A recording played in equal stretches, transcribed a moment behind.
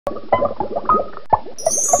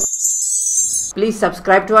Please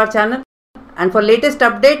subscribe to our channel, and for latest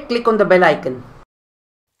update, click on the bell icon.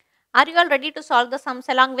 Are you all ready to solve the sums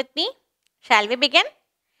along with me? Shall we begin?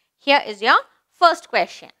 Here is your first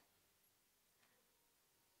question.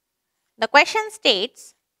 The question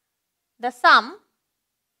states, the sum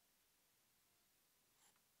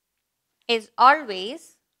is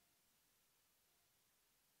always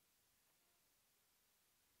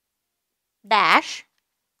dash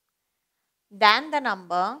than the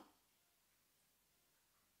number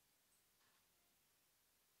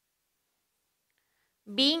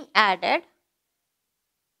being added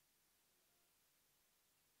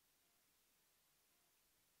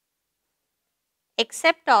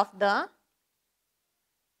except of the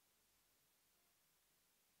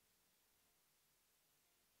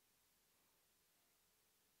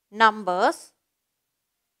numbers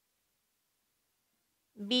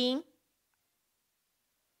being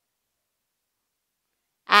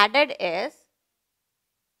added is,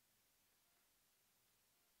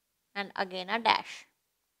 and again a dash.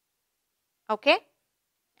 Okay,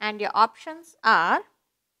 and your options are,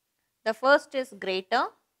 the first is greater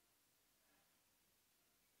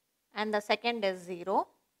and the second is 0.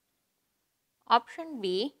 Option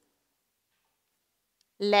B,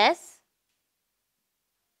 less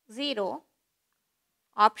 0.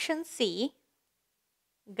 Option C,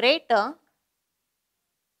 greater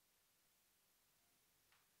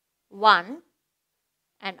 1,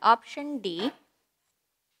 and option D,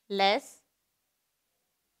 less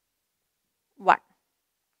 1.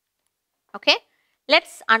 Okay,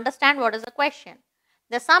 let's understand what is the question.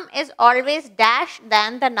 The sum is always dash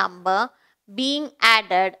than the number being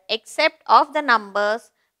added except of the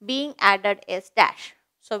numbers being added is dash.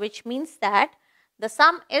 So which means that the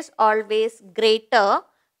sum is always greater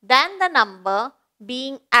than the number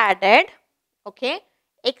being added, okay,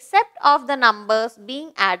 except of the numbers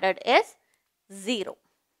being added is 0.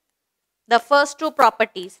 The first two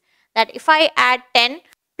properties, that if I add 10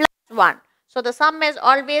 plus 1, so the sum is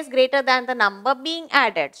always greater than the number being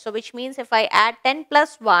added. So which means if I add 10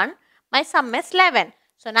 plus 1, my sum is 11.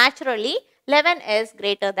 So naturally 11 is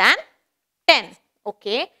greater than 10.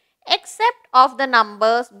 Okay, except of the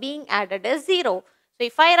numbers being added is 0. So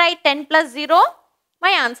if I write 10 plus 0, my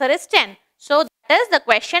answer is 10. So that is the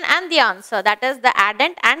question and the answer. That is the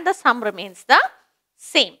addend and the sum remains the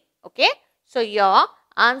same. Okay, so your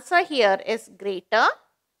answer here is greater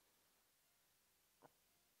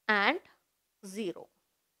and 0.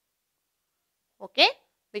 Okay,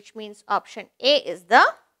 which means option A is the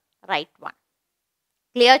right one.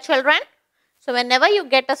 Clear, children? So whenever you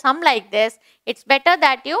get a sum like this, it's better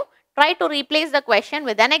that you try to replace the question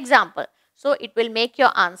with an example. So it will make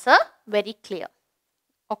your answer very clear.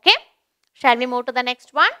 Okay, shall we move to the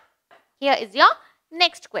next one? Here is your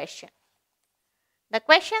next question. The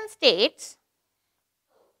question states,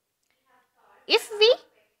 if we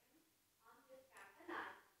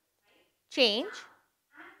change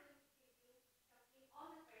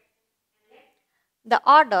the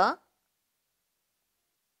order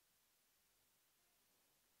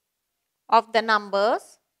of the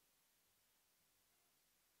numbers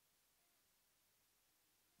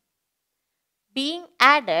being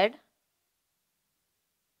added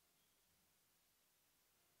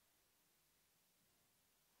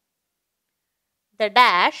the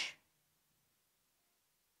dash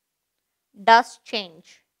does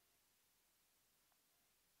change.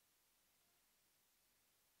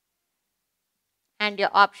 And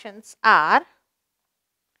your options are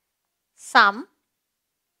sum,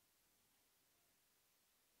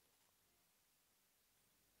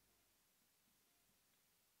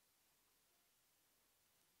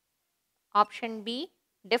 option B,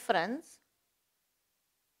 difference,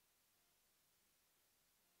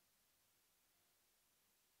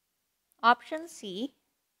 option C,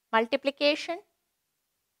 multiplication,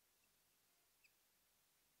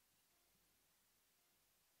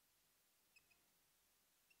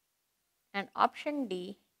 and option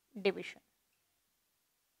D, division.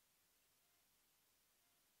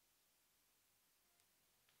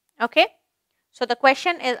 Okay, so the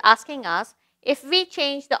question is asking us, if we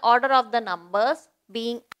change the order of the numbers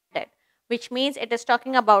being added, which means it is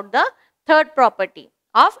talking about the third property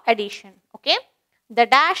of addition. Okay, the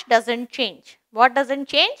dash doesn't change. What doesn't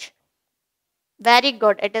change? Very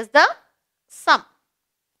good, it is the sum.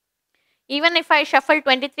 Even if I shuffle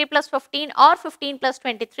 23 plus 15 or 15 plus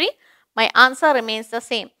 23, my answer remains the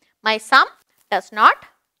same. My sum does not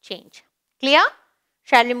change. Clear?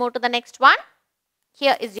 Shall we move to the next one?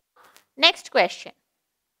 Here is your next question.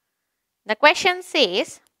 The question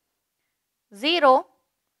says 0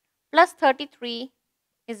 plus 33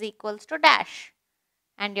 is equals to dash.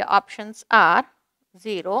 And your options are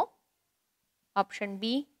 0, option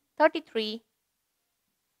B 33,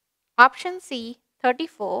 option C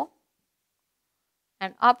 34,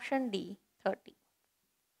 and option D 30.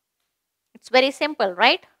 It's very simple,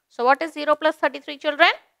 right? So what is 0 plus 33,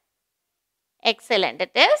 children? Excellent.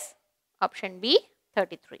 It is option B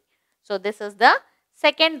 33. So this is the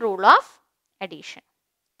second rule of addition.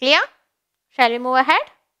 Clear? Shall we move ahead?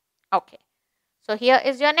 Okay. So here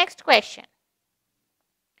is your next question.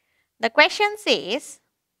 The question says,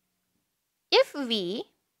 if we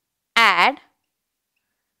add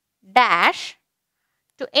dash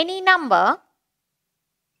to any number,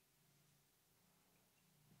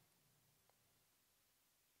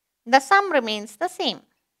 the sum remains the same.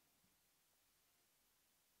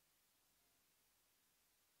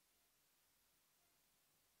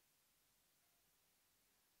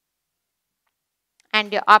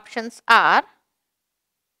 And your options are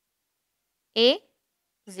A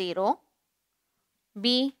 0,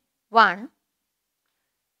 B 1,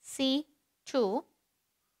 C 2,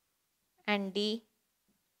 and D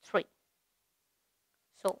 3.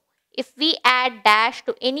 So if we add dash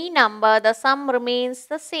to any number, the sum remains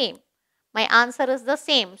the same. My answer is the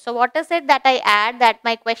same. So what is it that I add that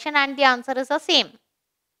my question and the answer is the same?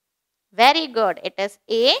 Very good. It is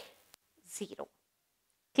A 0.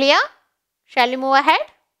 Clear? Shall we move ahead?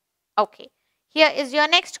 Okay. Here is your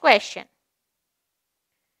next question.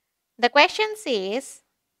 The question says,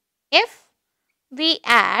 if we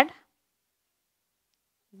add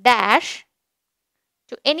dash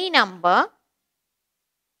to any number,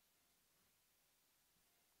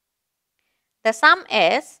 the sum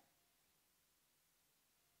is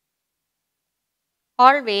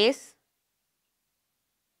always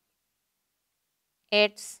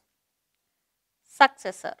its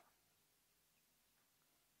successor.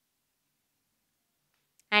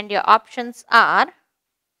 And your options are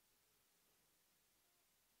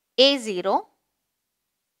A0,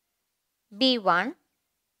 B1,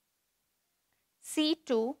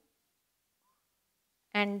 C2,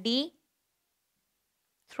 and D3.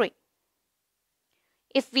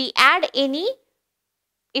 If we add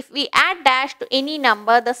dash to any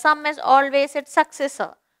number, the sum is always its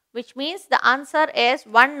successor, which means the answer is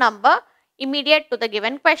one number immediate to the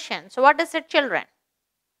given question. So what is it, children?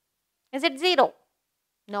 Is it 0?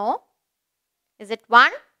 No. Is it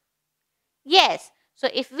 1? Yes. So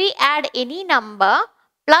if we add any number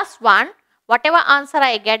plus 1, whatever answer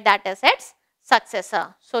I get, that is its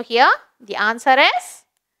successor. So here the answer is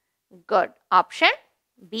good. Option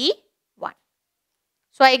B1.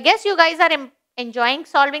 So I guess you guys are enjoying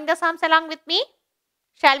solving the sums along with me.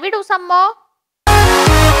 Shall we do some more?